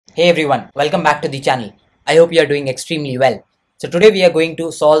Hey everyone, welcome back to the channel. I hope you are doing extremely well. So today we are going to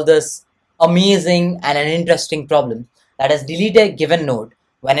solve this amazing and an interesting problem that is delete a given node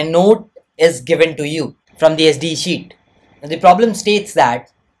when a node is given to you from the SD sheet. Now the problem states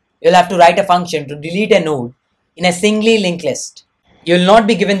that you'll have to write a function to delete a node in a singly linked list. You will not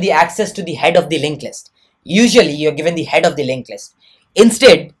be given the access to the head of the linked list. Usually you're given the head of the linked list.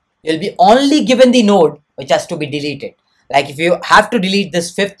 Instead, you'll be only given the node which has to be deleted. Like if you have to delete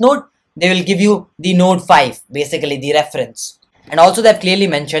this fifth node, they will give you the node 5, basically the reference. And also they've clearly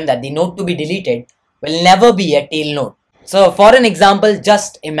mentioned that the node to be deleted will never be a tail node. So for an example,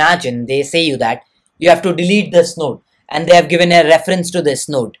 just imagine they say you that you have to delete this node and they have given a reference to this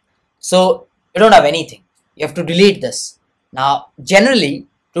node. So you don't have anything. You have to delete this. Now generally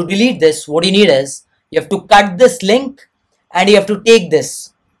to delete this, what you need is you have to cut this link and you have to take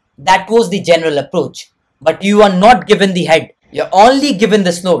this. That was the general approach. But you are not given the head. You're only given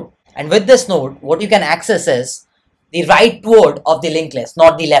this node. And with this node, what you can access is the right word of the linked list,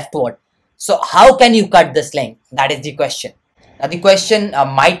 not the left word. So how can you cut this link? That is the question. Now the question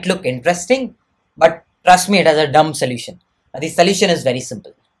might look interesting, but trust me, it has a dumb solution. Now the solution is very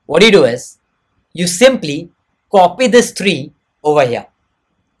simple. What you do is, you simply copy this 3 over here.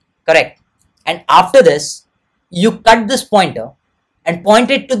 Correct. And after this, you cut this pointer and point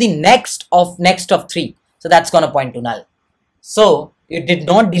it to the next of 3. So that's going to point to null. So you did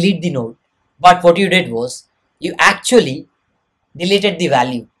not delete the node, but what you did was you actually deleted the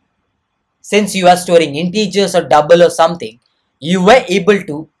value. Since you are storing integers or double or something, you were able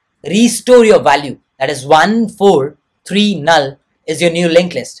to restore your value. That is 1, 4, 3 null is your new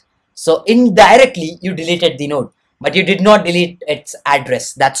linked list. So indirectly you deleted the node, but you did not delete its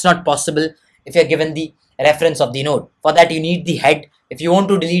address. That's not possible if you're given the reference of the node. For that you need the head if you want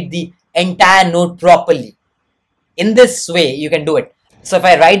to delete the entire node properly. In this way you can do it. So if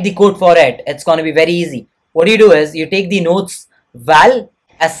I write the code for it, it's going to be very easy. What you do is you take the nodes val,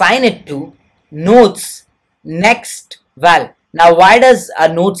 assign it to nodes next val. Now why does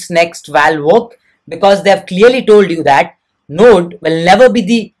a nodes next val work? Because they have clearly told you that node will never be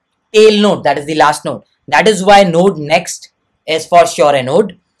the tail node, that is the last node. That is why node next is for sure a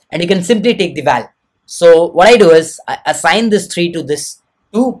node, and you can simply take the val. So what I do is I assign this 3 to this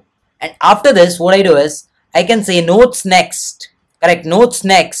 2, and after this what I do is I can say nodes next, correct, nodes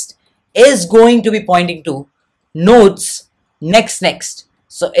next is going to be pointing to nodes next.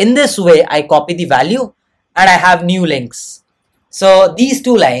 So in this way I copy the value and I have new links. So these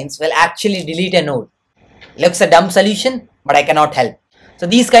 2 lines will actually delete a node. Looks a dumb solution, but I cannot help. So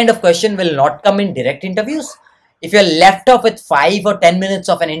these kind of question will not come in direct interviews. If you're left off with 5 or 10 minutes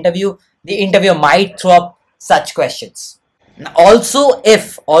of an interview, the interviewer might throw up such questions. Now, also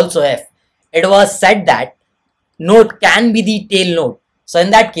if it was said that node can be the tail node, so in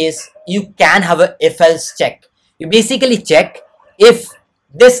that case you can have a if else check. You basically check if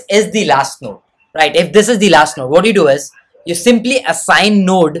this is the last node, right? If this is the last node, what you do is you simply assign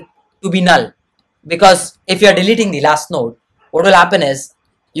node to be null, because if you are deleting the last node, what will happen is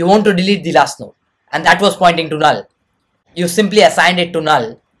you want to delete the last node and that was pointing to null. You simply assigned it to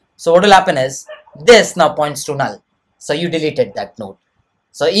null. So what will happen is this now points to null. So you deleted that node.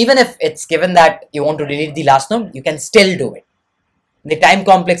 So even if it's given that you want to delete the last node, you can still do it. The time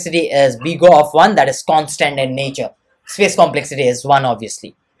complexity is big O of 1, that is constant in nature. Space complexity is 1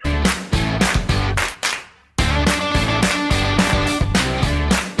 obviously.